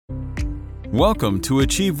Welcome to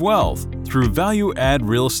Achieve Wealth through Value Add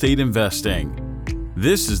Real Estate Investing.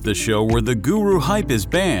 This is the show where the guru hype is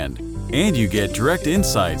banned and you get direct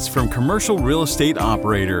insights from commercial real estate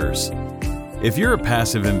operators. If you're a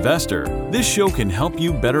passive investor, this show can help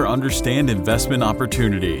you better understand investment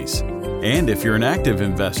opportunities. And if you're an active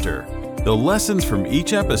investor, the lessons from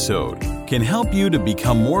each episode can help you to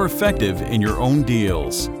become more effective in your own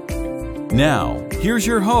deals. Now, here's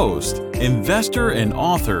your host, investor and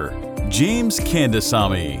author, James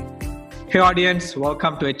Kandasamy. Hey audience,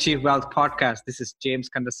 welcome to Achieve Wealth podcast. This is James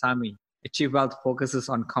Kandasamy. Achieve Wealth focuses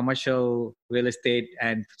on commercial real estate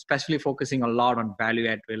and especially focusing a lot on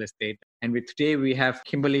value-add real estate. And today we have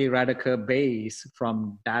Kimberly Radaker-Bays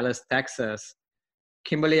from Dallas, Texas.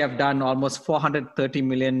 Kimberly have done almost 430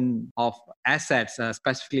 million of assets,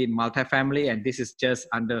 specifically in multifamily, and this is just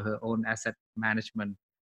under her own asset management.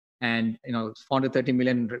 And 430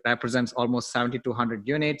 million represents almost 7,200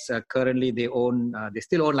 units. Currently, they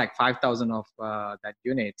still own like 5,000 of that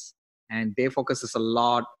units, and they focuses a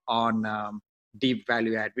lot on deep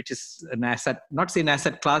value add, which is an asset, not an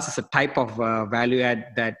asset class, it's a type of value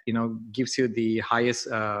add that gives you the highest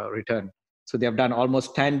return. So they have done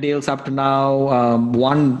almost 10 deals up to now.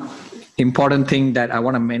 One important thing that I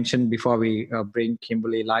want to mention before we bring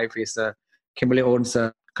Kimberly live is Kimberly owns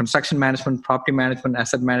construction management, property management,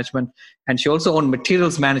 asset management, and she also owns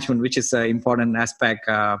materials management, which is an important aspect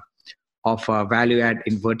of value add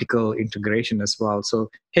in vertical integration as well. So,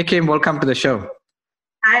 hey Kim, welcome to the show.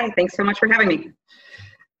 Hi, thanks so much for having me.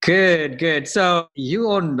 Good. So you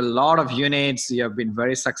own a lot of units. You have been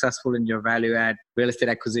very successful in your value add real estate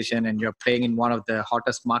acquisition, and you're playing in one of the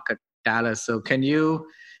hottest market, Dallas. So can you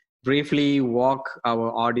briefly walk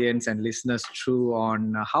our audience and listeners through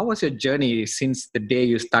on how was your journey since the day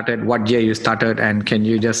you started, what year you started, and can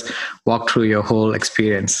you just walk through your whole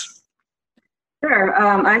experience? Sure.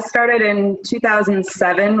 I started in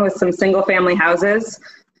 2007 with some single family houses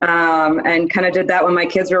and kind of did that when my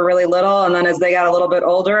kids were really little. And then as they got a little bit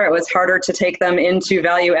older, it was harder to take them into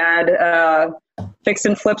value add fix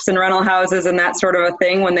and flips and rental houses and that sort of a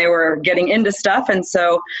thing when they were getting into stuff. And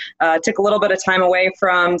so took a little bit of time away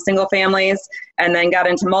from single families and then got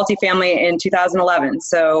into multifamily in 2011.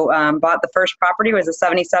 So bought the first property, was a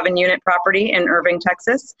 77 unit property in Irving,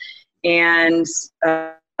 Texas, and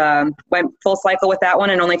went full cycle with that one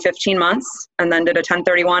in only 15 months, and then did a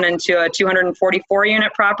 1031 into a 244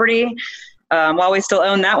 unit property. While we still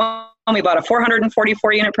own that one, we bought a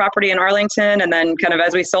 444 unit property in Arlington, and then kind of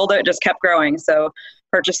as we sold it just kept growing. So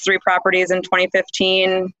purchased 3 properties in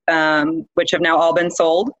 2015, which have now all been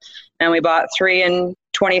sold. And we bought 3 in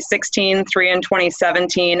 2016, 3 in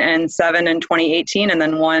 2017, and 7 in 2018, and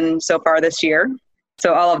then 1 so far this year.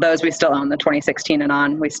 So all of those we still own, the 2016 and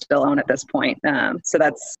on, we still own at this point. So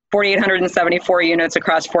that's 4,874 units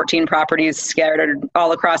across 14 properties scattered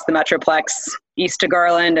all across the Metroplex, east to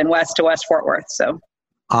Garland and west to West Fort Worth. So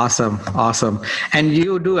Awesome. And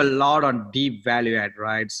you do a lot on deep value add,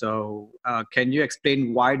 right? So can you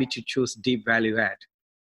explain why did you choose deep value add?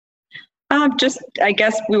 I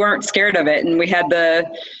guess we weren't scared of it, and we had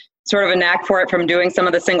the sort of a knack for it from doing some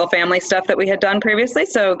of the single family stuff that we had done previously.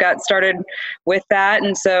 So got started with that.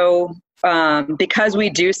 And so because we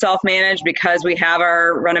do self-manage, because we have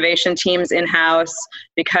our renovation teams in-house,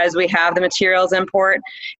 because we have the materials import,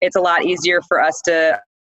 it's a lot easier for us to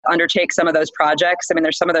undertake some of those projects. I mean,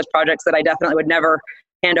 there's some of those projects that I definitely would never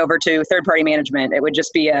hand over to third-party management. It would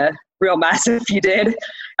just be a real mess if you did,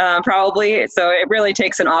 probably. So it really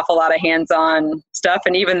takes an awful lot of hands-on stuff.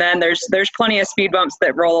 And even then, there's plenty of speed bumps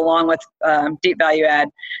that roll along with deep value add.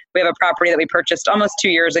 We have a property that we purchased almost 2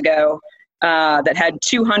 years ago that had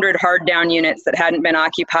 200 hard down units that hadn't been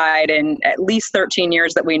occupied in at least 13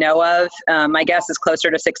 years that we know of. My guess is closer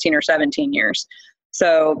to 16 or 17 years.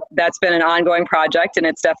 So that's been an ongoing project, and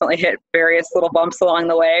it's definitely hit various little bumps along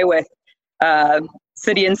the way with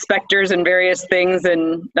city inspectors and various things,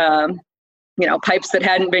 and pipes that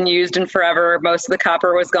hadn't been used in forever. Most of the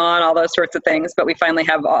copper was gone, all those sorts of things. But we finally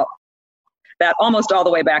have all that almost all the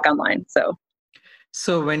way back online.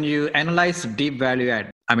 So when you analyze deep value add,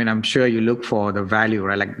 I mean, I'm sure you look for the value,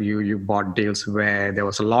 right? Like you bought deals where there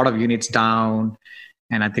was a lot of units down,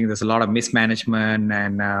 and I think there's a lot of mismanagement.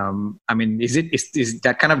 And I mean, is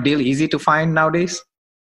that kind of deal easy to find nowadays?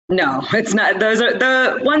 No, it's not. Those are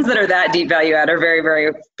the ones that are that deep value add are very,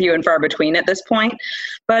 very few and far between at this point.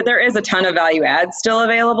 But there is a ton of value add still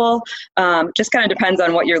available. Just kind of depends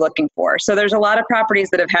on what you're looking for. So there's a lot of properties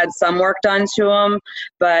that have had some work done to them,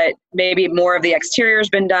 but maybe more of the exterior has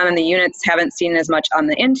been done and the units haven't seen as much on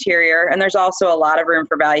the interior. And there's also a lot of room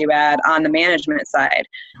for value add on the management side.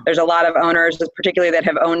 There's a lot of owners, particularly that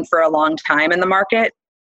have owned for a long time in the market,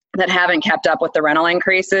 that haven't kept up with the rental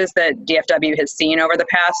increases that DFW has seen over the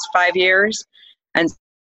past 5 years. And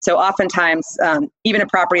so oftentimes, even a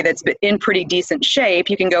property that's in pretty decent shape,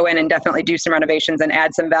 you can go in and definitely do some renovations and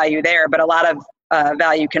add some value there. But a lot of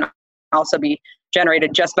value can also be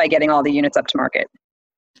generated just by getting all the units up to market.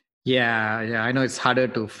 Yeah, I know it's harder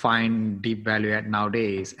to find deep value add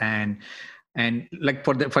nowadays. And like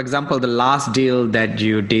for example, the last deal that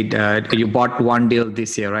you did, you bought one deal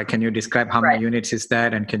this year, right? Can you describe how many units is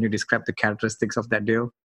that, and can you describe the characteristics of that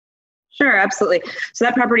deal? Sure, absolutely. So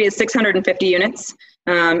that property is 650 units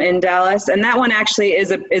in Dallas, and that one actually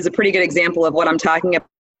is a pretty good example of what I'm talking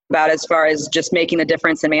about as far as just making the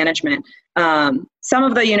difference in management. Some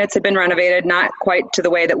of the units have been renovated, not quite to the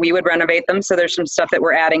way that we would renovate them. So there's some stuff that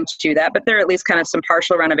we're adding to that, but there are at least kind of some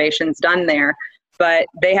partial renovations done there. But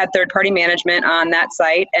they had third-party management on that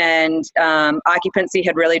site, and occupancy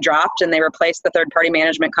had really dropped, and they replaced the third-party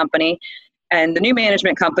management company. And the new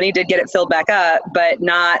management company did get it filled back up, but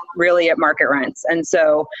not really at market rents. And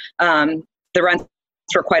so the rents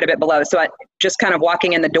were quite a bit below. So just kind of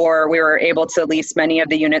walking in the door, we were able to lease many of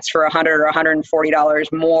the units for $100 or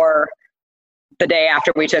 $140 more the day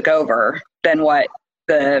after we took over than what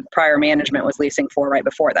the prior management was leasing for right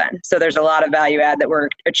before then. So there's a lot of value add that we're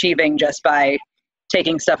achieving just by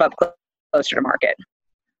taking stuff up closer to market.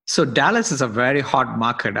 So Dallas is a very hot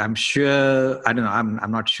market. I'm sure, I don't know,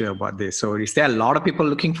 I'm not sure about this. So is there a lot of people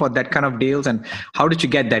looking for that kind of deals? And how did you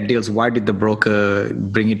get that deals? Why did the broker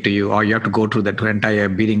bring it to you? Or you have to go through that entire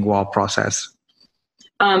bidding war process?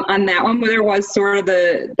 On that one, there was sort of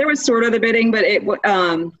the bidding, but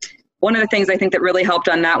one of the things I think that really helped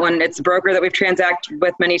on that one, it's a broker that we've transacted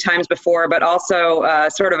with many times before, but also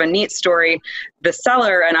sort of a neat story. The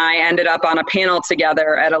seller and I ended up on a panel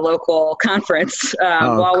together at a local conference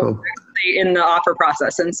while we were actually in the offer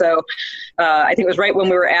process. And so I think it was right when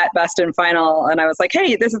we were at Best and Final, and I was like,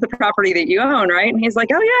 hey, this is the property that you own, right? And he's like,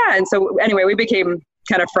 oh yeah. And so anyway, we became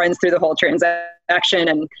kind of friends through the whole transaction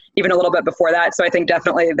and even a little bit before that. So I think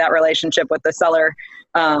definitely that relationship with the seller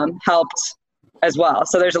helped as well.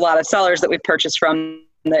 So there's a lot of sellers that we've purchased from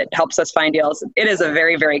that helps us find deals. It is a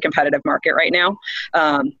very, very competitive market right now.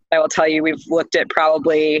 I will tell you, we've looked at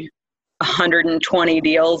probably 120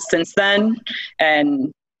 deals since then,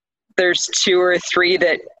 and there's 2 or 3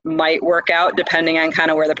 that might work out depending on kind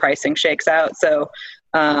of where the pricing shakes out. So,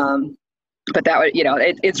 but that would,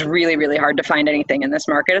 it's really, really hard to find anything in this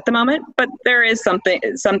market at the moment, but there is some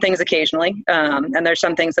things occasionally. And there's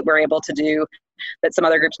some things that we're able to do that some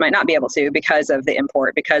other groups might not be able to because of the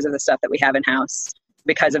import, because of the stuff that we have in-house,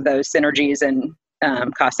 because of those synergies and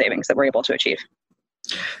cost savings that we're able to achieve.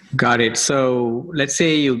 Got it. So let's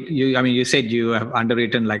say you said you have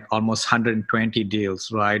underwritten like almost 120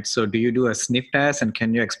 deals, right? So do you do a sniff test, and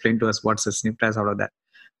can you explain to us what's a sniff test out of that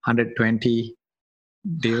 120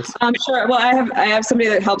 deals? Sure. Well, I have somebody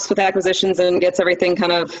that helps with acquisitions and gets everything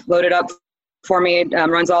kind of loaded up for me,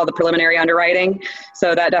 runs all the preliminary underwriting.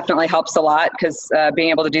 So that definitely helps a lot, because being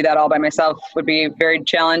able to do that all by myself would be very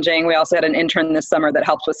challenging. We also had an intern this summer that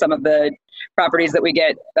helps with some of the properties that we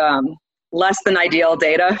get less than ideal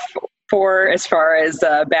data for, as far as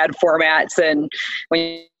bad formats, and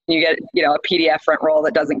when you get a PDF front roll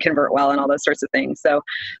that doesn't convert well and all those sorts of things. So,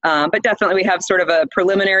 but definitely we have sort of a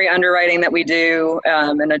preliminary underwriting that we do,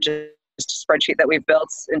 and just a spreadsheet that we've built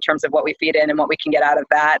in terms of what we feed in and what we can get out of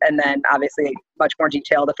that. And then obviously much more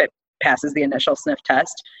detailed if it passes the initial sniff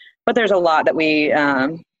test. But there's a lot that we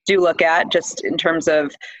do look at just in terms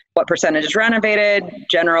of what percentage is renovated,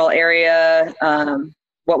 general area,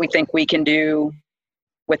 what we think we can do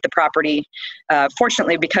with the property.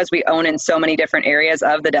 Fortunately, because we own in so many different areas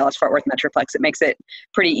of the Dallas-Fort Worth Metroplex, it makes it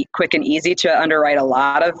pretty quick and easy to underwrite a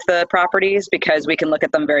lot of the properties, because we can look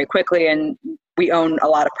at them very quickly, and we own a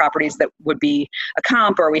lot of properties that would be a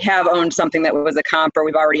comp, or we have owned something that was a comp, or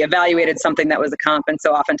we've already evaluated something that was a comp. And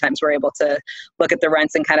so oftentimes we're able to look at the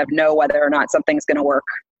rents and kind of know whether or not something's going to work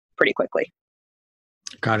pretty quickly.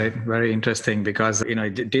 Got it. Very interesting, because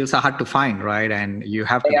deals are hard to find, right? And you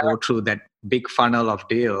have to go through that big funnel of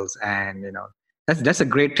deals, and that's a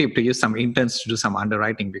great tip to use some interns to do some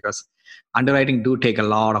underwriting, because underwriting do take a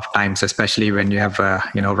lot of time, especially when you have a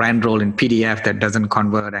rent roll in PDF that doesn't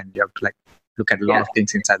convert, and you have to look at a lot of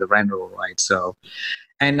things inside the rent roll, right? So,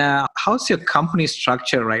 and how's your company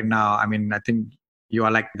structure right now? I mean, I think you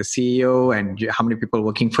are like the CEO, and how many people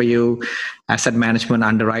working for you? Asset management,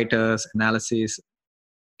 underwriters, analysis.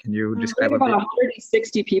 Can you describe about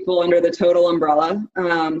 160 people under the total umbrella.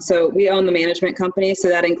 So we own the management company. So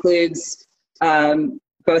that includes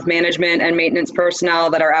both management and maintenance personnel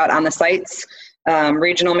that are out on the sites,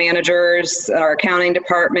 regional managers, our accounting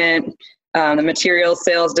department, the materials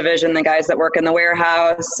sales division, the guys that work in the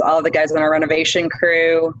warehouse, all of the guys in our renovation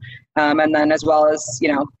crew, and then as well as,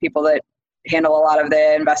 people that handle a lot of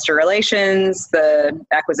the investor relations, the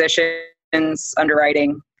acquisitions,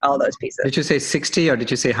 underwriting, all of those pieces. Did you say 60 or did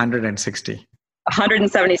you say 160?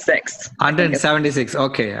 176. 176.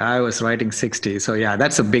 Okay, I was writing 60. So yeah,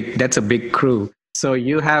 that's a big crew. So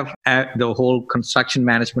you have the whole construction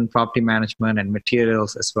management, property management, and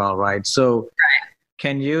materials as well, right? So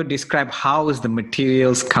can you describe how is the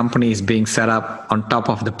materials company is being set up on top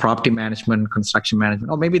of the property management, construction management,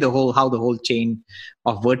 or maybe how the whole chain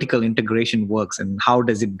of vertical integration works, and how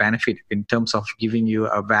does it benefit in terms of giving you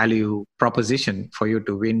a value proposition for you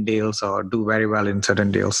to win deals or do very well in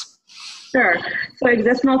certain deals? Sure. So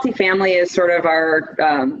Exist Multifamily is sort of our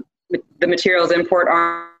the materials import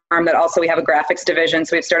arm that also we have a graphics division.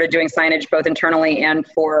 So we've started doing signage both internally and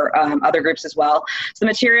for other groups as well. So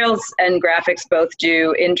materials and graphics both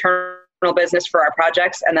do internal business for our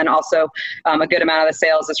projects. And then also a good amount of the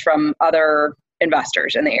sales is from other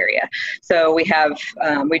investors in the area. So we have,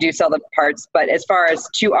 we do sell the parts, but as far as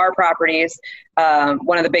to our properties,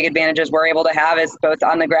 one of the big advantages we're able to have is both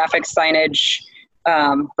on the graphics, signage,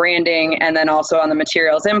 branding, and then also on the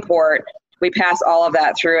materials import, we pass all of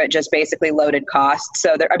that through at just basically loaded costs.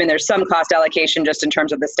 So there's some cost allocation just in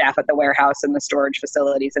terms of the staff at the warehouse and the storage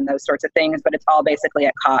facilities and those sorts of things, but it's all basically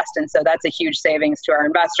at cost. And so that's a huge savings to our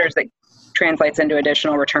investors that translates into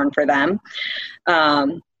additional return for them.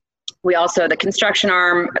 We also, the construction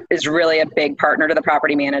arm is really a big partner to the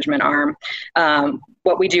property management arm.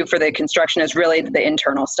 What we do for the construction is really the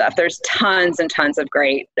internal stuff. There's tons and tons of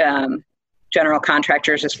great general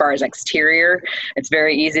contractors as far as exterior. It's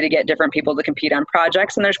very easy to get different people to compete on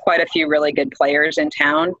projects, and there's quite a few really good players in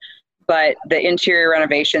town. But the interior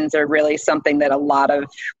renovations are really something that a lot of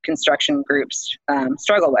construction groups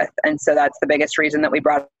struggle with. And so that's the biggest reason that we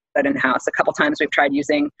brought that in-house. A couple times we've tried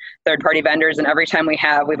using third-party vendors, and every time we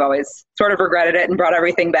have, we've always sort of regretted it and brought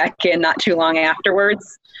everything back in not too long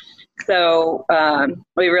afterwards. So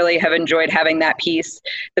we really have enjoyed having that piece.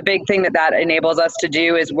 The big thing that enables us to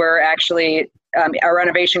do is we're actually, our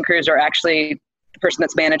renovation crews are actually, the person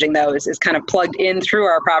that's managing those is kind of plugged in through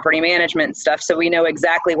our property management stuff. So we know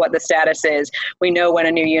exactly what the status is. We know when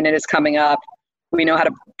a new unit is coming up. We know how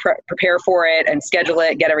to prepare for it and schedule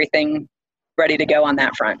it, get everything ready to go on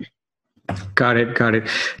that front. Got it.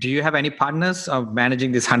 Do you have any partners of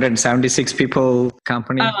managing this 176 people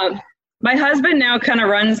company? My husband now kind of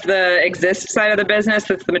runs the Exist side of the business.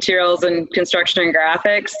 That's the materials and construction and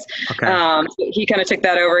graphics. Okay. He kind of took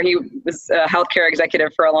that over. He was a healthcare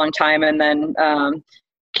executive for a long time, and then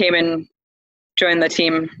came and joined the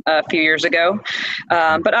team a few years ago.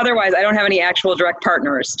 But otherwise, I don't have any actual direct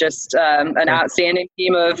partners, just an outstanding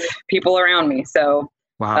team of people around me. So.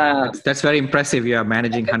 Wow, that's very impressive. You are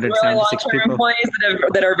managing 176 really people. Employees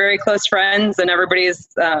that are very close friends, and everybody's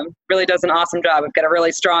really does an awesome job. I've got a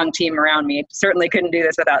really strong team around me. Certainly couldn't do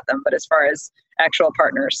this without them. But as far as actual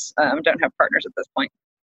partners, don't have partners at this point.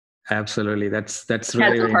 Absolutely, that's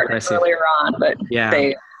really impressive. Earlier on, but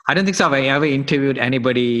yeah. I don't think so. I've ever interviewed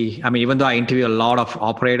anybody. I mean, even though I interview a lot of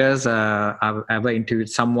operators, I've ever interviewed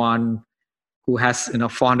someone who has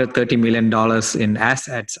 $430 million in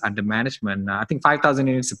assets under management. I think 5,000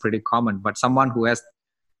 units is pretty common, but someone who has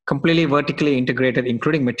completely vertically integrated,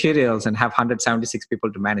 including materials, and have 176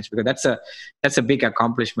 people to manage, because that's a big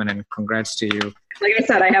accomplishment, and congrats to you. Like I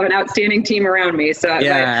said, I have an outstanding team around me. So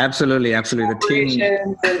yeah, absolutely. The team,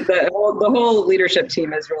 and the whole leadership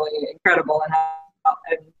team is really incredible,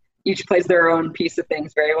 and each plays their own piece of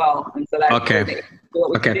things very well. And so that's really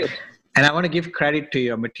what we can do. And I want to give credit to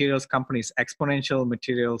your materials companies, Exponential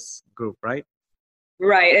Materials Group, right?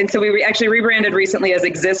 Right. And so we actually rebranded recently as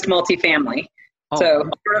Exist Multifamily. So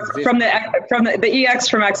from the EX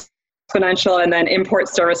from Exponential, and then import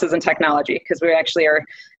services and technology, because we actually are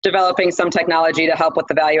developing some technology to help with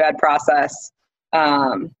the value add process.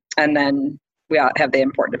 And then we have the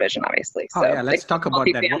import division, obviously. So let's talk about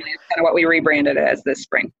that. Multifamily is kind of what we rebranded it as this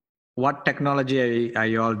spring. What technology are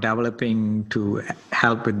you all developing to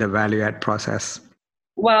help with the value add process?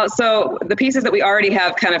 Well, so the pieces that we already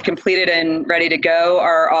have kind of completed and ready to go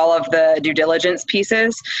are all of the due diligence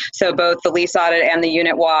pieces. So both the lease audit and the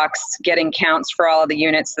unit walks, getting counts for all of the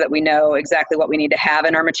units so that we know exactly what we need to have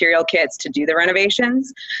in our material kits to do the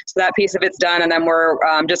renovations. So that piece of it's done. And then we're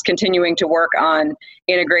just continuing to work on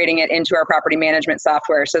integrating it into our property management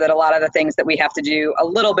software, so that a lot of the things that we have to do a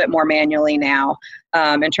little bit more manually now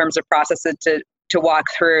in terms of processes to walk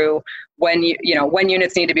through when when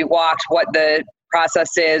units need to be walked, what the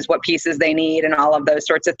process is, what pieces they need, and all of those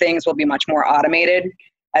sorts of things will be much more automated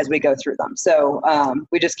as we go through them. So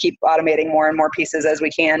we just keep automating more and more pieces as we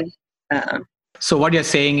can So what you're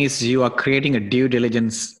saying is you are creating a due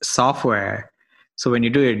diligence software. So when you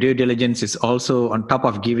do your due diligence, it's also on top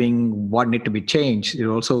of giving what need to be changed.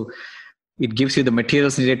 It gives you the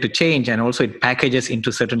materials needed to change, and also it packages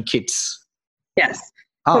into certain kits. Yes.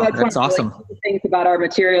 Oh, so that's awesome. One of the things about our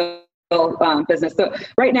material business. So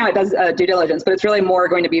right now it does due diligence, but it's really more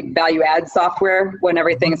going to be value add software when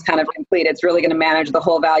everything is kind of complete. It's really going to manage the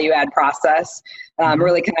whole value add process,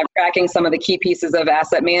 really kind of tracking some of the key pieces of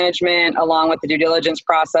asset management along with the due diligence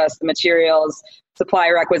process, the materials,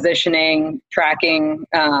 supplier requisitioning, tracking,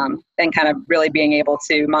 and kind of really being able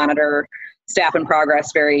to monitor staff and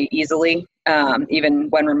progress very easily, even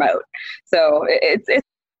when remote. So it's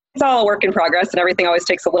all a work in progress, and everything always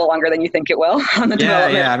takes a little longer than you think it will on the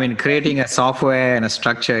development. Yeah. I mean, creating a software and a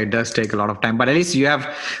structure, it does take a lot of time, but at least you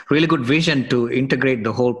have really good vision to integrate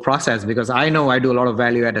the whole process, because I know I do a lot of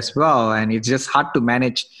value add as well, and it's just hard to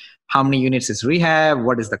manage how many units is rehab,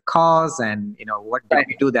 what is the cost, and what do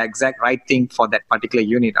we do the exact right thing for that particular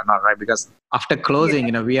unit or not, right? Because after closing,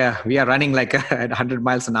 we are running like at 100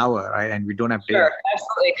 miles an hour, right? And we don't have data. Sure,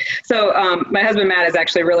 absolutely. So my husband Matt is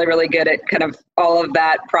actually really, really good at kind of all of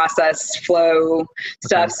that process flow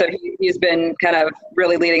stuff. Okay. So he's been kind of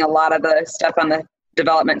really leading a lot of the stuff on the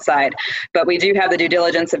development side, but we do have the due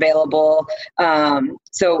diligence available.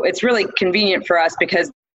 So it's really convenient for us because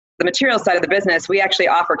the materials side of the business, we actually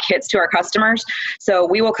offer kits to our customers. So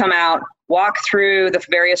we will come out, walk through the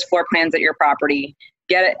various floor plans at your property,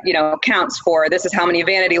 get it, counts for this is how many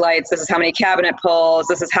vanity lights, this is how many cabinet pulls,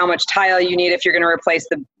 this is how much tile you need if you're going to replace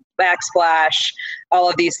the backsplash, all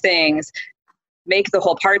of these things. Make the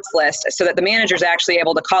whole parts list so that the manager's actually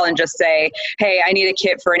able to call and just say, hey, I need a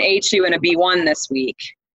kit for an A2 and a B1 this week.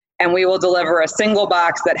 And we will deliver a single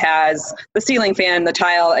box that has the ceiling fan, the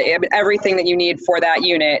tile, everything that you need for that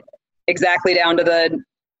unit, exactly down to the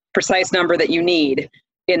precise number that you need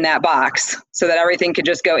in that box, so that everything could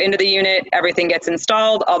just go into the unit, everything gets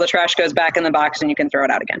installed, all the trash goes back in the box, and you can throw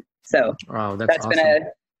it out again. So that's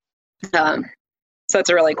awesome. So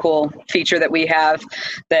it's a really cool feature that we have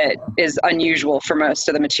that is unusual for most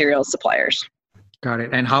of the materials suppliers. Got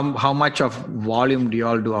it. And how much of volume do you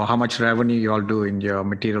all do, or how much revenue you all do in your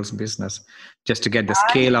materials business, just to get the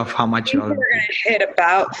scale of how much you all do? We're going to hit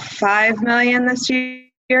about $5 million this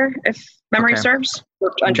year, if memory serves.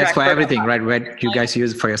 And that's for everything, right? Where you guys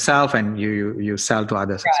use for yourself and you sell to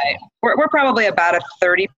others. Right. We're probably about a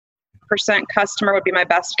 30% customer would be my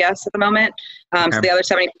best guess at the moment. So the other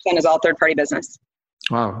 70% is all third-party business.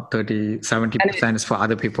 Wow, 70% is for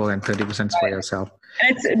other people and 30% is for yourself.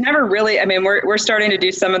 And it's never really, we're starting to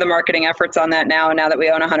do some of the marketing efforts on that now that we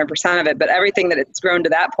own 100% of it, but everything that it's grown to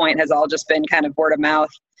that point has all just been kind of word of mouth.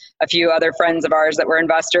 A few other friends of ours that were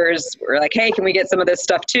investors were like, hey, can we get some of this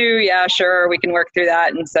stuff too? Yeah, sure, we can work through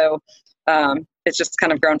that. And so it's just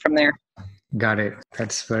kind of grown from there. Got it.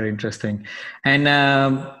 That's very interesting. And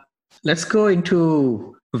let's go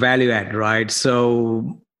into value add, right?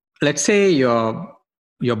 So let's say your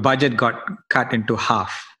budget got cut into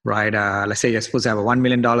half, right? Let's say you're supposed to have a $1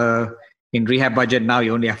 million in rehab budget. Now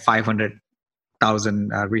you only have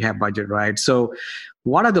 500,000 rehab budget, right? So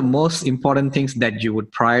what are the most important things that you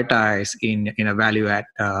would prioritize in a value add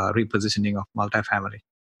repositioning of multifamily?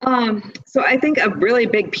 So I think a really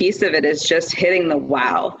big piece of it is just hitting the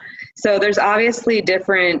wow. So there's obviously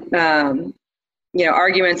different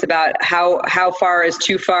arguments about how far is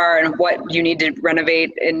too far and what you need to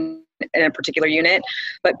renovate in a particular unit.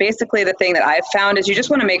 But basically the thing that I've found is you just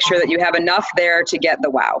want to make sure that you have enough there to get the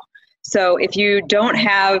wow. So if you don't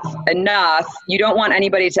have enough, you don't want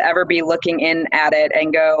anybody to ever be looking in at it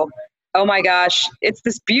and go, oh my gosh, it's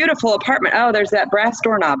this beautiful apartment. Oh, there's that brass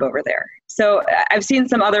doorknob over there. So I've seen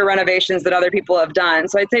some other renovations that other people have done.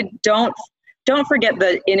 So I'd say don't forget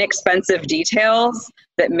the inexpensive details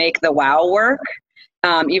that make the wow work.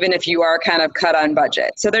 Even if you are kind of cut on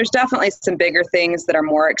budget. So there's definitely some bigger things that are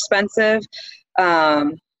more expensive.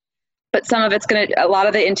 But some of it's a lot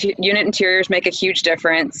of the unit interiors make a huge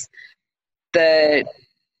difference.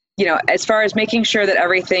 As far as making sure that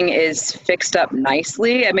everything is fixed up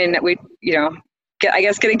nicely, I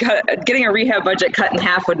guess getting a rehab budget cut in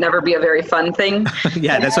half would never be a very fun thing.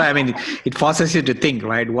 Yeah, that's why it forces you to think,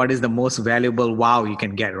 right? What is the most valuable wow you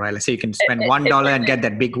can get, right? Let's say you can spend $1 and get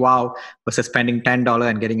that big wow versus spending $10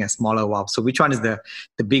 and getting a smaller wow. So which one is the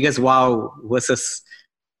biggest wow versus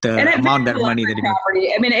the amount of money that you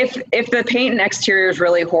need? If the paint and exterior is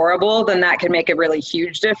really horrible, then that can make a really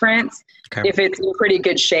huge difference. Okay. If it's in pretty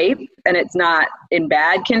good shape and it's not in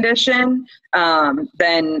bad condition,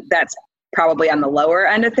 then that's probably on the lower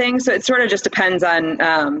end of things. So it sort of just depends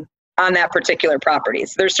on on that particular property.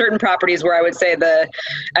 So there's certain properties where I would say the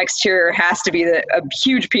exterior has to be a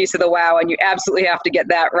huge piece of the wow, and you absolutely have to get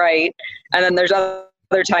that right. And then there's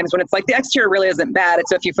other times when it's like the exterior really isn't bad.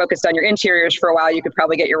 So if you focused on your interiors for a while, you could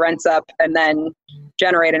probably get your rents up and then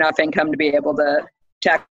generate enough income to be able to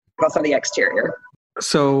tackle some of the exterior.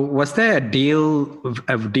 So was there a deal,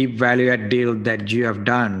 a deep value add deal that you have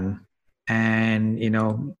done, and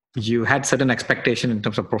you had certain expectation in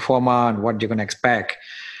terms of pro forma and what you're going to expect,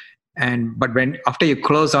 but when after you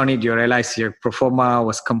close on it, you realize your pro forma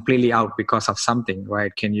was completely out because of something,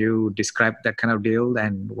 right? Can you describe that kind of deal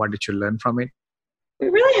and what did you learn from it? We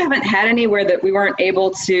really haven't had anywhere that we weren't able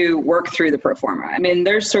to work through the pro forma. I mean,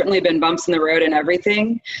 there's certainly been bumps in the road and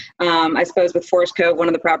everything. I suppose with Forest Cove, one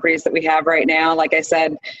of the properties that we have right now, like I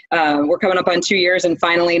said, we're coming up on 2 years, and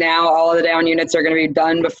finally now all of the down units are going to be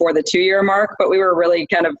done before the 2-year mark. But we were really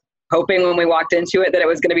kind of hoping when we walked into it that it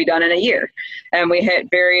was going to be done in a year. And we hit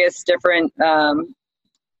various different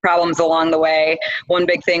problems along the way. One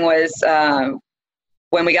big thing was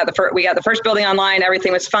when we got the first building online,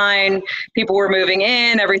 everything was fine. People were moving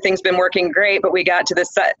in, everything's been working great. But we got to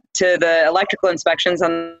the electrical inspections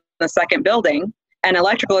on the second building, and an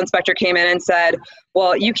electrical inspector came in and said,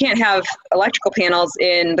 "Well, you can't have electrical panels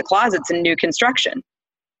in the closets in new construction."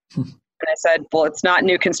 And I said, "Well, it's not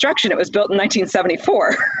new construction. It was built in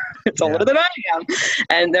 1974. It's older than I am."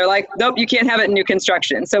 And they're like, "Nope, you can't have it in new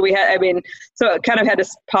construction." So so it kind of had to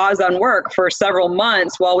pause on work for several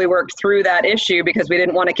months while we worked through that issue, because we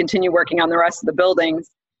didn't want to continue working on the rest of the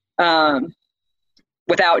buildings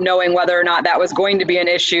without knowing whether or not that was going to be an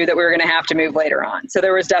issue that we were going to have to move later on. So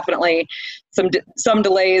there was definitely some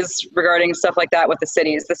delays regarding stuff like that with the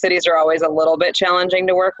cities. The cities are always a little bit challenging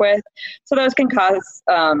to work with. So those can cause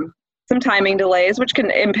some timing delays, which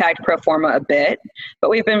can impact pro forma a bit, but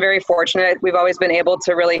we've been very fortunate. We've always been able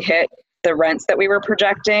to really hit the rents that we were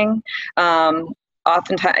projecting.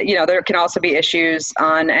 Oftentimes, there can also be issues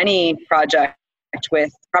on any project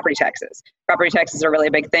with property taxes. Property taxes are really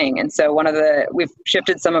a big thing. And so we've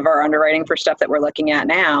shifted some of our underwriting for stuff that we're looking at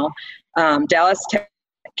now. Dallas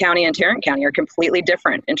County and Tarrant County are completely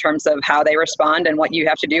different in terms of how they respond and what you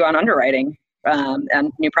have to do on underwriting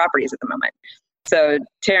and new properties at the moment. So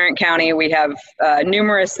Tarrant County, we have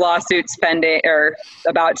numerous lawsuits pending or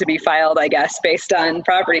about to be filed, I guess, based on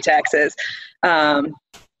property taxes.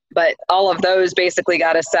 But all of those basically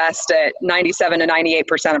got assessed at 97 to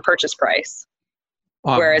 98% of purchase price.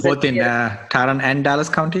 Whereas both in Tarrant and Dallas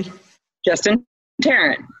County? Just in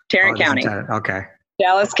Tarrant County. Okay.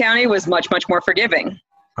 Dallas County was much, much more forgiving.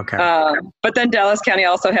 Okay. But then Dallas County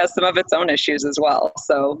also has some of its own issues as well.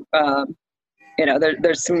 So,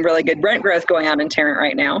 there's some really good rent growth going on in Tarrant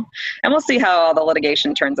right now. And we'll see how all the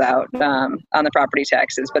litigation turns out on the property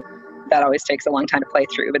taxes, but that always takes a long time to play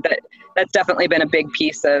through. But that's definitely been a big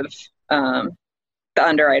piece of the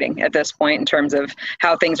underwriting at this point in terms of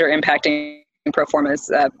how things are impacting pro formas.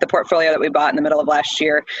 The portfolio that we bought in the middle of last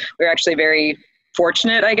year, we were actually very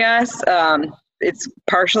fortunate, I guess. It's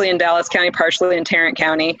partially in Dallas County, partially in Tarrant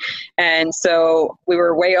County. And so we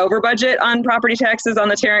were way over budget on property taxes on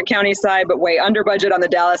the Tarrant County side, but way under budget on the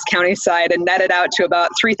Dallas County side, and netted out to about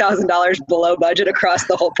 $3,000 below budget across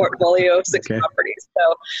the whole portfolio of 6 properties.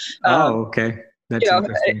 So, okay. That's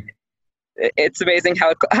interesting. It's amazing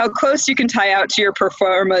how close you can tie out to your pro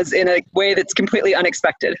formas in a way that's completely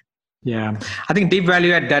unexpected. Yeah. I think deep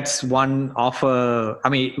value add, that's one offer. I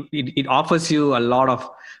mean, it offers you a lot of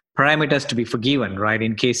parameters to be forgiven, right?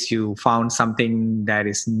 In case you found something that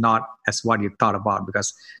is not as what you thought about,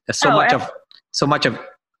 because there's so much of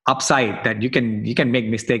upside that you can make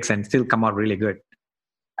mistakes and still come out really good.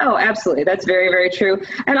 Oh, absolutely. That's very, very true.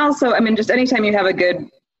 And also, just anytime you have a good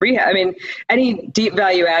rehab, any deep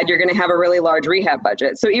value add, you're going to have a really large rehab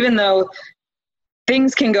budget. So even though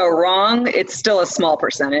things can go wrong, it's still a small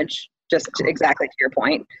percentage, just exactly to your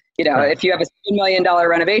point. Right. If you have a $7 million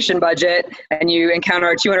renovation budget and you encounter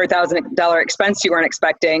a $200,000 expense you weren't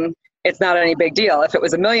expecting, it's not any big deal. If it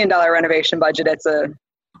was $1 million renovation budget, it's a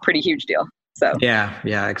pretty huge deal. So yeah,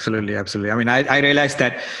 absolutely. I realized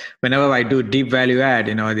that whenever I do deep value add,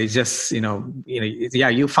 it's just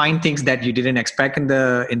you find things that you didn't expect in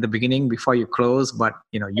the beginning before you close, but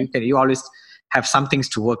you always have some things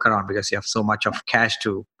to work around because you have so much of cash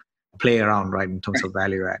to play around, right, in terms of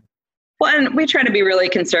value add. Well, and we try to be really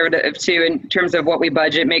conservative too in terms of what we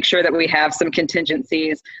budget, make sure that we have some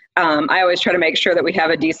contingencies. I always try to make sure that we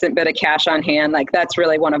have a decent bit of cash on hand. Like that's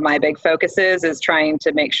really one of my big focuses, is trying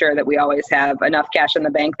to make sure that we always have enough cash in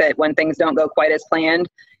the bank that when things don't go quite as planned,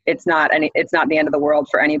 it's not the end of the world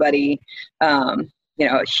for anybody.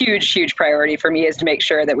 a huge priority for me is to make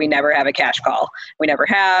sure that we never have a cash call. We never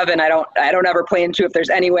have, and I don't ever plan to if there's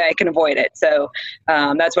any way I can avoid it. So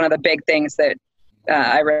that's one of the big things that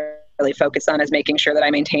I really focus on, is making sure that I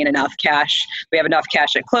maintain enough cash. We have enough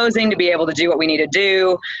cash at closing to be able to do what we need to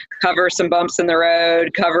do, cover some bumps in the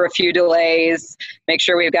road, cover a few delays, make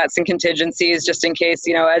sure we've got some contingencies just in case,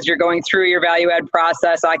 as you're going through your value add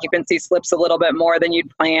process, occupancy slips a little bit more than you'd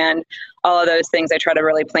planned. All of those things I try to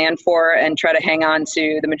really plan for and try to hang on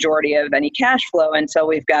to the majority of any cash flow until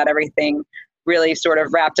we've got everything really sort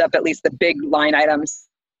of wrapped up, at least the big line items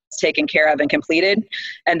taken care of and completed.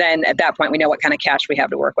 And then at that point, we know what kind of cash we have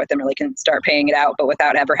to work with and really can start paying it out, but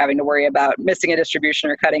without ever having to worry about missing a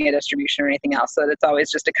distribution or cutting a distribution or anything else. So it's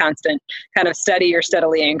always just a constant kind of steady or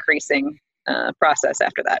steadily increasing process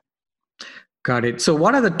after that. Got it. So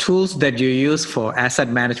what are the tools that you use for asset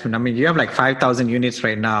management? I mean, you have like 5,000 units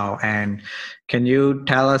right now. And can you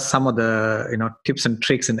tell us some of the tips and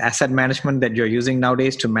tricks in asset management that you're using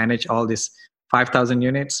nowadays to manage all these 5,000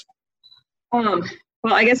 units?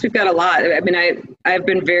 Well, I guess we've got a lot. I mean, I've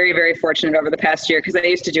been very, very fortunate over the past year because I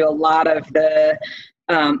used to do a lot of the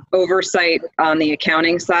oversight on the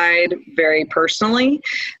accounting side very personally.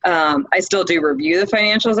 I still do review the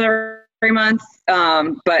financials every month,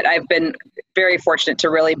 but I've been very fortunate to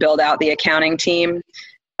really build out the accounting team,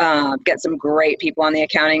 get some great people on the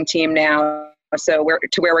accounting team now. So where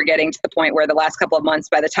we're getting to the point where the last couple of months,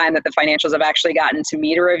 by the time that the financials have actually gotten to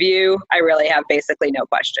me to review, I really have basically no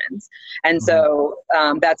questions. And so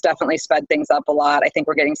that's definitely sped things up a lot. I think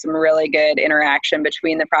we're getting some really good interaction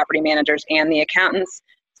between the property managers and the accountants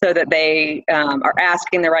so that they are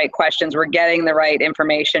asking the right questions. We're getting the right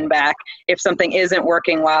information back. If something isn't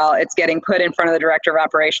working well, it's getting put in front of the director of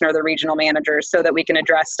operation or the regional managers so that we can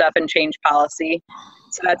address stuff and change policy.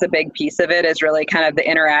 So that's a big piece of it, is really kind of the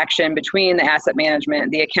interaction between the asset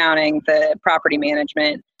management, the accounting, the property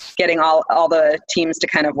management, getting all the teams to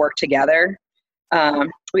kind of work together.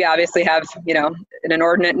 We obviously have, an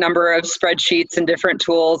inordinate number of spreadsheets and different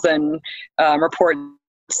tools and reports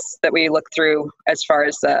that we look through as far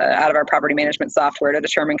as out of our property management software to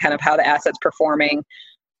determine kind of how the asset's performing.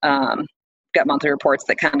 Got monthly reports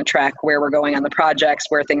that kind of track where we're going on the projects,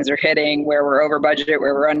 where things are hitting, where we're over budget,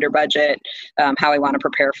 where we're under budget, how we want to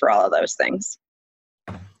prepare for all of those things.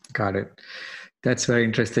 Got it. That's very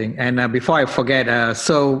interesting. And before I forget,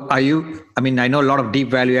 so I know a lot of deep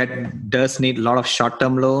value add does need a lot of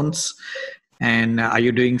short-term loans. And are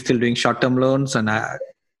you still doing short-term loans and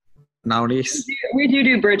nowadays? We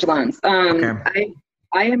do bridge loans. Okay.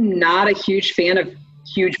 I am not a huge fan of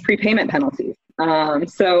huge prepayment penalties.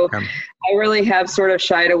 I really have sort of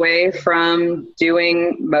shied away from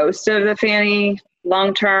doing most of the Fannie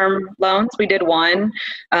long-term loans. We did one.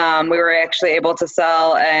 We were actually able to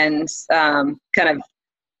sell, and kind of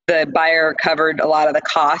the buyer covered a lot of the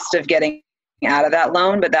cost of getting out of that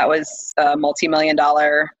loan, but that was a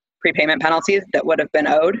multi-million-dollar prepayment penalty that would have been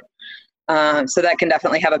owed. So that can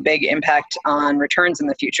definitely have a big impact on returns in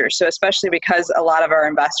the future. So especially because a lot of our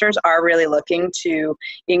investors are really looking to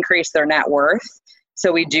increase their net worth.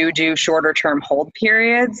 So we do shorter term hold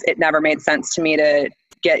periods. It never made sense to me to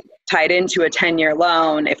get tied into a 10-year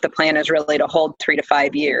loan if the plan is really to hold 3 to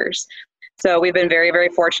 5 years. So we've been very, very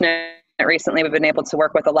fortunate. Recently, we've been able to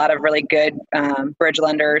work with a lot of really good bridge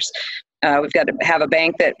lenders. We've got to have a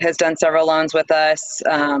bank that has done several loans with us,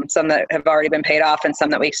 some that have already been paid off and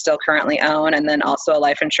some that we still currently own, and then also a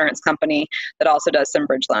life insurance company that also does some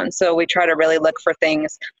bridge loans. So we try to really look for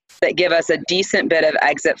things that give us a decent bit of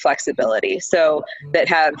exit flexibility, so that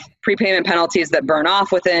have prepayment penalties that burn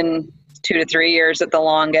off within 2 to 3 years at the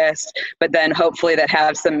longest, but then hopefully that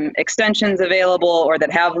have some extensions available or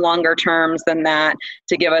that have longer terms than that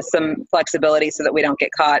to give us some flexibility so that we don't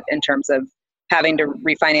get caught in terms of having to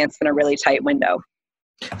refinance in a really tight window.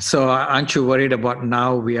 So aren't you worried about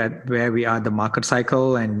now where we are the market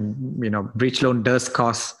cycle, and bridge loan does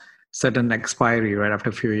cost certain expiry right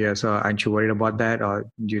after a few years? So aren't you worried about that, or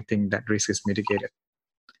do you think that risk is mitigated?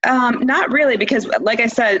 Not really, because like I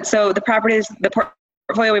said, so the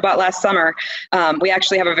portfolio we bought last summer, we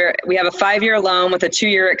actually have a 5-year loan with a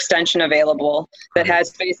 2-year extension available that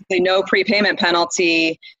has basically no prepayment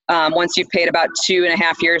penalty once you've paid about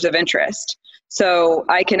 2.5 years of interest. So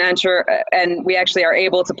I can enter, and we actually are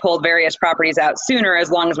able to pull various properties out sooner as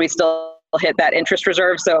long as we still hit that interest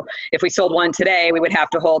reserve. So if we sold one today, we would have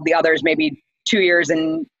to hold the others maybe 2 years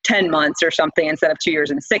and 10 months or something instead of 2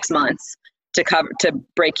 years and 6 months to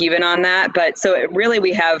break even on that. But so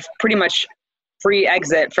we have pretty much free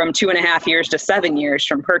exit from 2.5 years to 7 years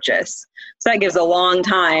from purchase. So that gives a long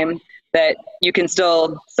time that you can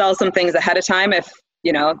still sell some things ahead of time if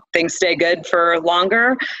things stay good for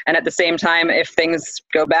longer. And at the same time, if things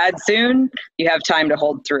go bad soon, you have time to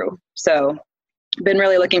hold through. So been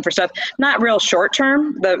really looking for stuff, not real short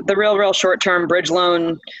term, the real short term bridge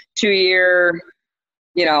loan, 2-year,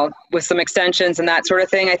 with some extensions and that sort of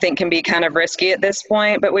thing, I think can be kind of risky at this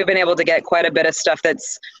point, but we've been able to get quite a bit of stuff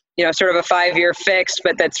that's, sort of a 5-year fixed,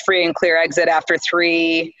 but that's free and clear exit after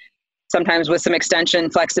 3, sometimes with some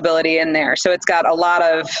extension flexibility in there. So it's got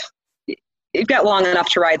you've got long enough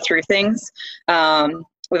to ride through things.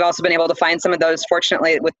 We've also been able to find some of those,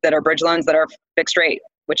 fortunately, that are bridge loans that are fixed rate,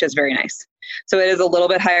 which is very nice. So it is a little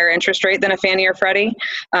bit higher interest rate than a Fannie or Freddie,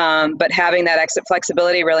 but having that exit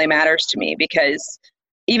flexibility really matters to me, because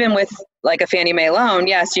even with like a Fannie Mae loan,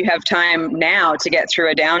 yes, you have time now to get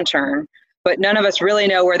through a downturn, but none of us really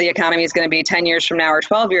know where the economy is going to be 10 years from now or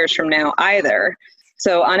 12 years from now either.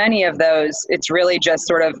 So on any of those, it's really just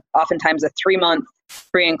sort of oftentimes a 3-month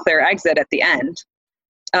free and clear exit at the end.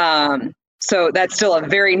 So that's still a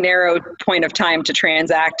very narrow point of time to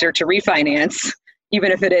transact or to refinance. Even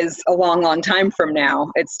if it is a long, long time from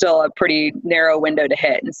now, it's still a pretty narrow window to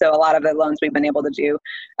hit. And so a lot of the loans we've been able to do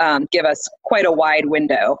give us quite a wide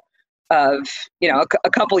window of, a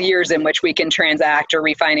couple years in which we can transact or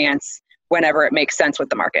refinance whenever it makes sense with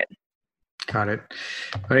the market. Got it.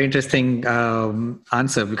 Very interesting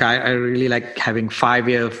answer, because I really like having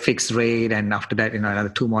 5-year fixed rate, and after that, another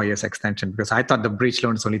 2 more years extension, because I thought the bridge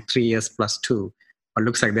loan is only 3 years plus 2. But it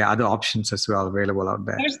looks like there are other options as well available out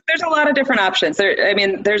there. There's a lot of different options.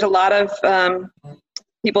 There's a lot of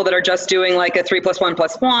people that are just doing like a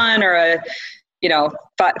 3+1+1 or a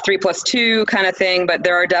 3+2 kind of thing. But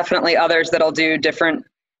there are definitely others that'll do different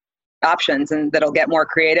options and that'll get more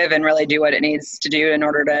creative and really do what it needs to do in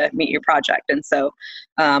order to meet your project. And so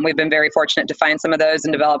we've been very fortunate to find some of those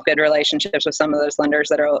and develop good relationships with some of those lenders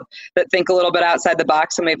that think a little bit outside the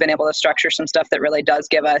box. And we've been able to structure some stuff that really does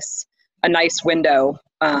give us a nice window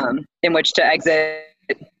in which to exit,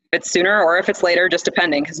 if it's sooner or if it's later, just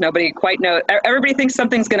depending, because nobody quite knows. Everybody thinks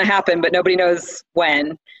something's going to happen, but nobody knows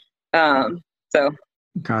when.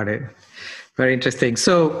 Got it. Very interesting.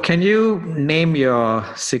 So can you name your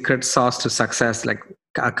secret sauce to success, like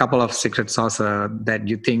a couple of secret sauce that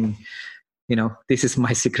you think, this is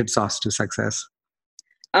my secret sauce to success?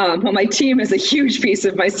 Well, my team is a huge piece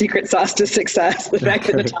of my secret sauce to success. The fact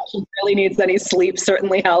that Natasha barely needs any sleep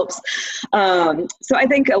certainly helps. So I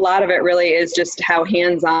think a lot of it really is just how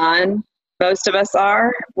hands-on most of us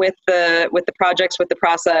are with the projects, with the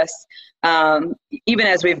process. Even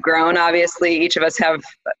as we've grown, obviously, each of us have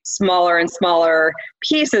smaller and smaller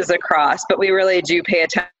pieces across, but we really do pay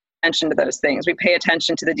attention to those things. We pay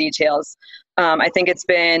attention to the details. I think it's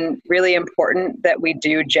been really important that we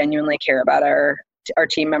do genuinely care about our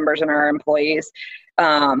team members and our employees.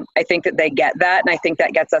 I think that they get that, and I think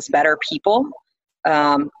that gets us better people.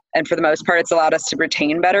 And for the most part, it's allowed us to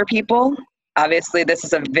retain better people. Obviously, this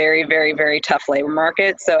is a very, very, very tough labor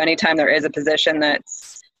market. So anytime there is a position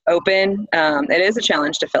that's open, it is a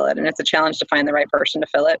challenge to fill it, and it's a challenge to find the right person to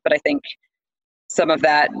fill it. But I think some of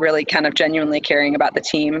that really kind of genuinely caring about the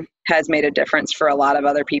team has made a difference for a lot of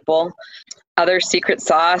other people. Other secret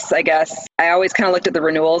sauce, I guess, I always kind of looked at the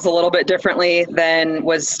renewals a little bit differently than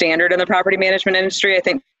was standard in the property management industry. I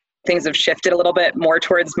think things have shifted a little bit more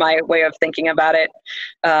towards my way of thinking about it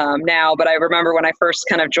now. But I remember when I first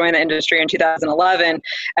kind of joined the industry in 2011,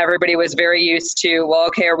 everybody was very used to, well,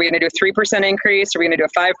 okay, are we going to do a 3% increase? Are we going to do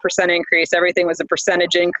a 5% increase? Everything was a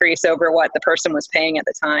percentage increase over what the person was paying at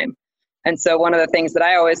the time. And so one of the things that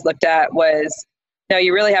I always looked at was, no,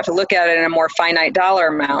 you really have to look at it in a more finite dollar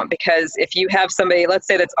amount, because if you have somebody, let's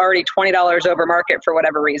say, that's already $20 over market for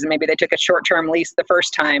whatever reason, maybe they took a short-term lease the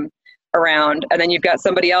first time around, and then you've got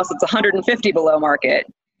somebody else that's 150 below market.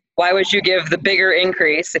 Why would you give the bigger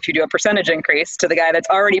increase, if you do a percentage increase, to the guy that's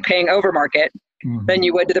already paying over market than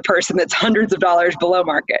you would to the person that's hundreds of dollars below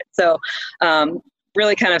market? So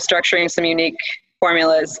really kind of structuring some unique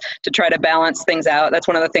formulas to try to balance things out. That's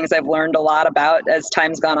one of the things I've learned a lot about as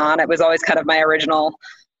time's gone on. It was always kind of my original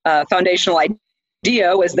foundational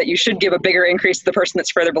idea, was that you should give a bigger increase to the person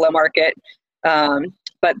that's further below market.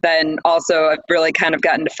 But then also I've really kind of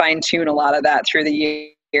gotten to fine tune a lot of that through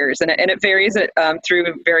the years. And it varies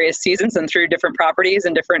through various seasons and through different properties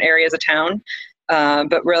in different areas of town.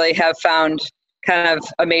 But really have found kind of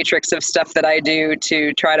a matrix of stuff that I do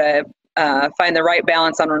to try to find the right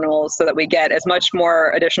balance on renewals so that we get as much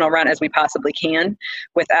more additional rent as we possibly can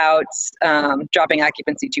without dropping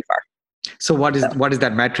occupancy too far. So what is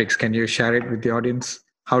that matrix? Can you share it with the audience?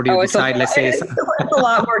 How do you decide? Let's say it's a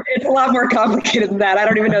lot more. It's a lot more complicated than that. I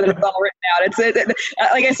don't even know that it's all written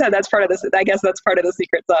out. Like I said, that's part of this. I guess that's part of the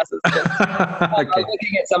secret sauce. Is just, okay.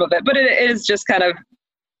 looking at some of it, but it is just kind of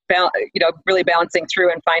really balancing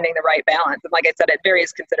through and finding the right balance. And like I said, it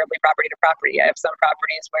varies considerably property to property. I have some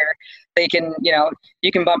properties where they can,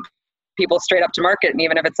 you can bump people straight up to market, and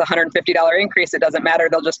even if it's a $150 increase, it doesn't matter.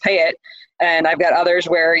 They'll just pay it. And I've got others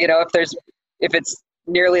where, if it's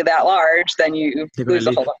nearly that large, then you lose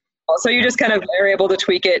the whole. So you just kind of are able to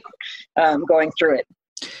tweak it going through it.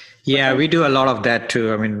 Yeah, we do a lot of that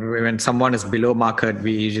too. I mean, when someone is below market,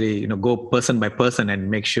 we usually, go person by person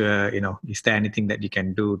and make sure, is there anything that you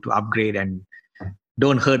can do to upgrade and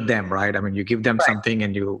don't hurt them, right? I mean, you give them something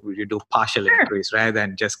and you do partial increase rather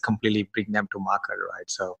than just completely bring them to market, right?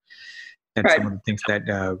 So that's some of the things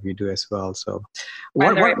that we do as well. So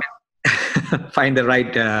find the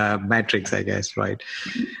right metrics, I guess, right?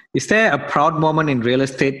 Is there a proud moment in real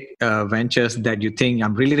estate ventures that you think,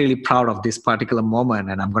 I'm really, really proud of this particular moment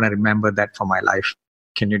and I'm going to remember that for my life?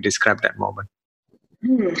 Can you describe that moment?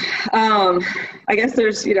 I guess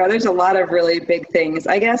there's a lot of really big things.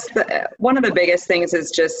 I guess one of the biggest things is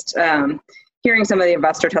just hearing some of the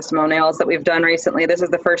investor testimonials that we've done recently. This is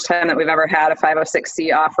the first time that we've ever had a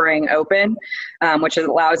 506c offering open, which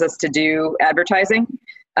allows us to do advertising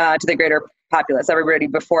to the greater populace. Everybody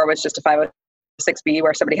before was just a 506b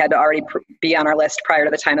where somebody had to already be on our list prior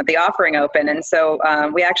to the time that the offering opened. And so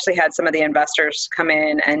we actually had some of the investors come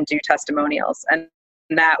in and do testimonials. And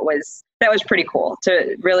that was pretty cool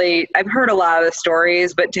to really, I've heard a lot of the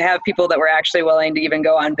stories, but to have people that were actually willing to even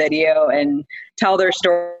go on video and tell their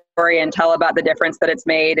story and tell about the difference that it's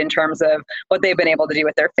made in terms of what they've been able to do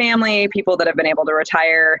with their family, people that have been able to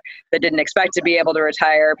retire that didn't expect to be able to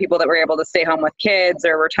retire, people that were able to stay home with kids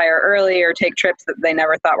or retire early or take trips that they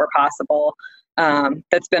never thought were possible.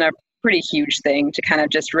 That's been a pretty huge thing to kind of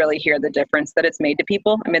just really hear the difference that it's made to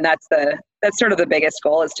people. I mean, that's sort of the biggest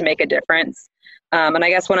goal, is to make a difference. And I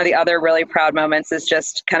guess one of the other really proud moments is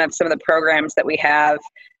just kind of some of the programs that we have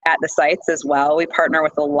at the sites as well. We partner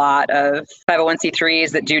with a lot of 501c3s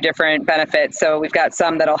that do different benefits. So we've got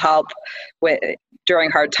some that'll help with during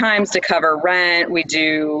hard times to cover rent. We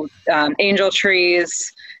do angel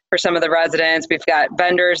trees for some of the residents. We've got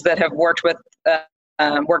vendors that have worked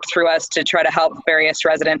through us to try to help various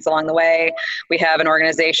residents along the way. We have an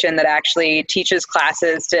organization that actually teaches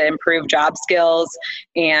classes to improve job skills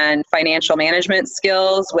and financial management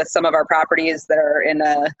skills with some of our properties that are in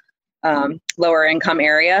a lower income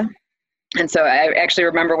area. And so I actually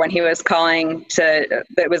remember when he was calling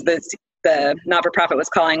the not-for-profit was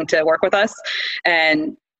calling to work with us,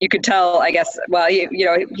 and you could tell, I guess, well, he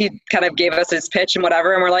kind of gave us his pitch and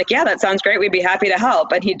whatever, and we're like, yeah, that sounds great. We'd be happy to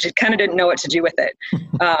help. And he just kind of didn't know what to do with it.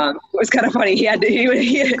 It was kind of funny.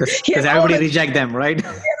 Because everybody reject them, right? He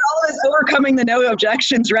had all this overcoming the no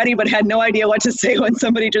objections ready, but had no idea what to say when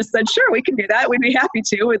somebody just said, sure, we can do that. We'd be happy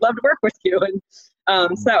to. We'd love to work with you.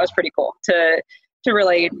 And so that was pretty cool to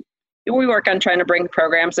really, we work on trying to bring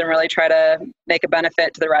programs and really try to make a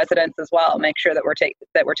benefit to the residents as well. Make sure that we're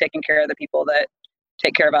taking care of the people that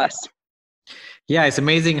take care of us. Yeah, it's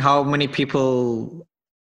amazing how many people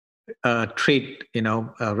treat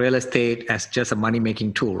real estate as just a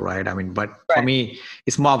money-making tool, right? I mean, but for me,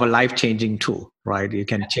 it's more of a life-changing tool, right? You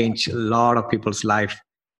can change a lot of people's life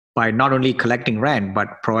by not only collecting rent,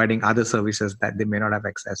 but providing other services that they may not have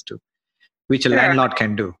access to, which a landlord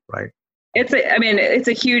can do, right? It's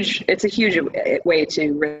a huge way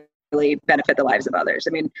to really benefit the lives of others.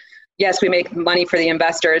 I mean, yes, we make money for the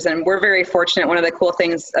investors, and we're very fortunate. One of the cool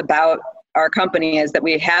things about our company is that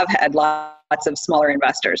we have had lots of smaller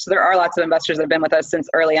investors. So there are lots of investors that have been with us since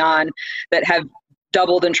early on that have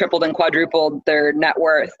doubled and tripled and quadrupled their net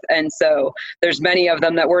worth. And so there's many of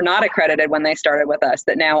them that were not accredited when they started with us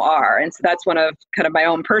that now are. And so that's one of kind of my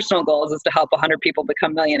own personal goals, is to help 100 people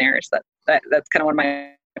become millionaires. That's kind of one of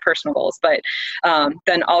my personal goals. But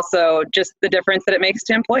then also just the difference that it makes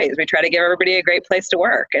to employees. We try to give everybody a great place to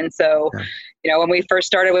work. And so, when we first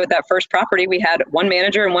started with that first property, we had one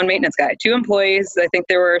manager and one maintenance guy, 2 employees. I think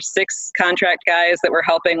there were 6 contract guys that were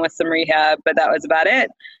helping with some rehab, but that was about it.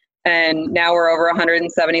 And now we're over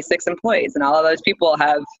 176 employees, and all of those people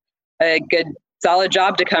have a good, solid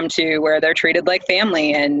job to come to where they're treated like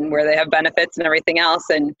family and where they have benefits and everything else.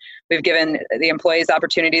 And we've given the employees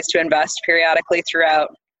opportunities to invest periodically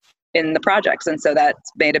throughout in the projects. And so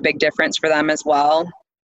that's made a big difference for them as well.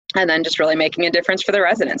 And then just really making a difference for the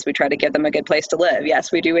residents. We try to give them a good place to live.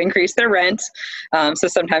 Yes, we do increase their rent. So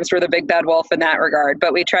sometimes we're the big bad wolf in that regard,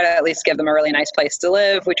 but we try to at least give them a really nice place to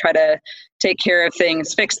live. We try to take care of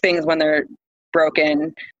things, fix things when they're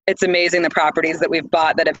broken. It's amazing the properties that we've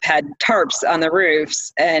bought that have had tarps on the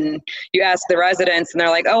roofs. And you ask the residents and they're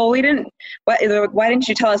like, oh, why didn't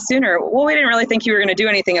you tell us sooner? Well, we didn't really think you were going to do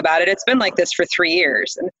anything about it. It's been like this for 3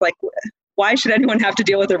 years. And it's like, why should anyone have to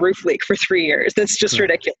deal with a roof leak for 3 years? That's just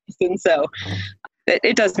ridiculous. And so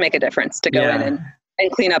it does make a difference to go in and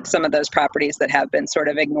clean up some of those properties that have been sort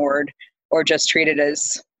of ignored or just treated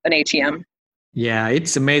as an ATM. Yeah,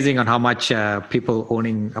 it's amazing on how much people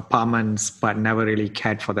owning apartments but never really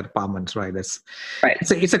cared for the apartments, right?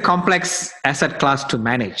 It's a complex asset class to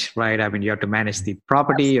manage, right? I mean, you have to manage the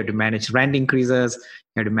property, you have to manage rent increases,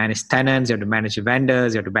 you have to manage tenants, you have to manage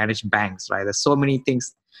vendors, you have to manage banks, right? There's so many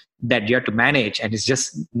things that you have to manage, and it's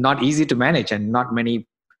just not easy to manage, and not many,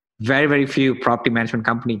 very, very few property management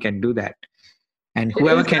company can do that. And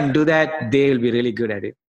whoever can do that, they'll be really good at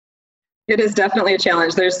it. It is definitely a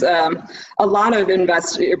challenge. There's a lot of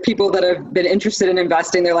people that have been interested in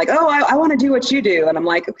investing. They're like, oh, I want to do what you do. And I'm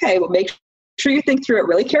like, okay, well, make sure you think through it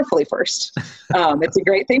really carefully first. It's a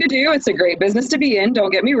great thing to do. It's a great business to be in.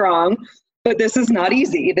 Don't get me wrong. But this is not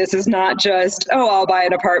easy. This is not just, oh, I'll buy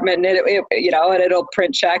an apartment and and it'll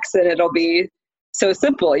print checks and it'll be so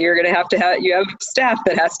simple. You're going to have you have staff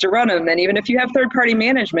that has to run them. And even if you have third-party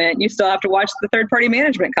management, you still have to watch the third-party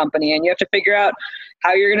management company, and you have to figure out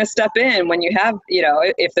how you're going to step in when you have,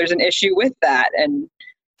 if there's an issue with that. And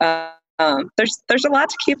there's a lot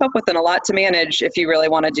to keep up with and a lot to manage if you really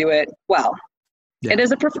want to do it well. Yeah. It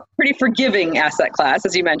is a pretty forgiving asset class,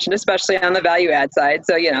 as you mentioned, especially on the value add side.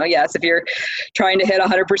 So, yes, if you're trying to hit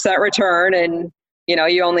 100% return and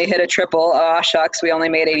you only hit a triple, oh shucks, we only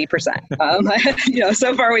made 80%.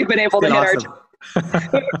 So far we've been able to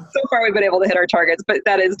hit our targets, but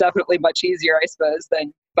that is definitely much easier, I suppose,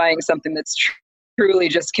 than buying something that's truly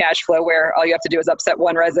just cash flow, where all you have to do is upset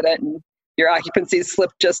one resident and your occupancy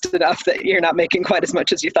slipped just enough that you're not making quite as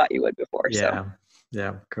much as you thought you would before.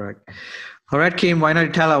 Yeah, correct. All right, Kim, why not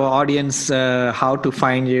you tell our audience how to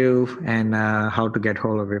find you and how to get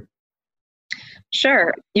hold of you?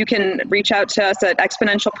 Sure. You can reach out to us at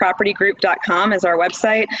exponentialpropertygroup.com is our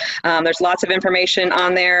website. There's lots of information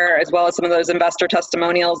on there, as well as some of those investor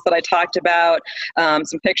testimonials that I talked about,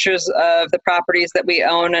 some pictures of the properties that we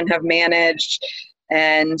own and have managed,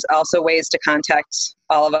 and also ways to contact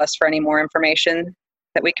all of us for any more information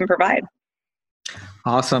that we can provide.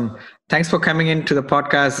 Awesome. Thanks for coming into the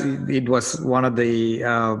podcast. It was one of the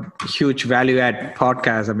huge value add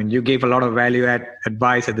podcasts. I mean, you gave a lot of value add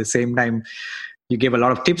advice at the same time. You gave a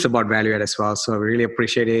lot of tips about value add as well. So I really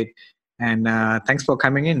appreciate it. And thanks for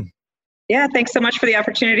coming in. Yeah, thanks so much for the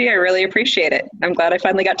opportunity. I really appreciate it. I'm glad I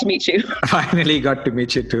finally got to meet you. Finally got to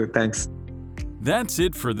meet you too. Thanks. That's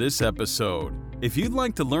it for this episode. If you'd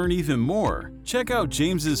like to learn even more, check out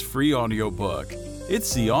James's free audiobook.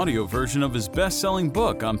 It's the audio version of his best-selling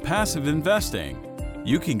book on passive investing.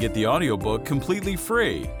 You can get the audiobook completely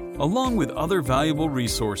free, along with other valuable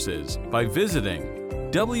resources, by visiting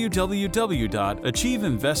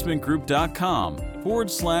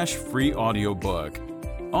www.achieveinvestmentgroup.com/free audiobook.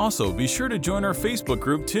 Also, be sure to join our Facebook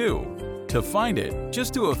group too. To find it,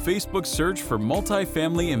 just do a Facebook search for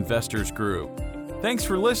Multifamily Investors Group. Thanks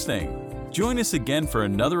for listening. Join us again for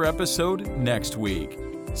another episode next week.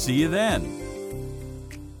 See you then.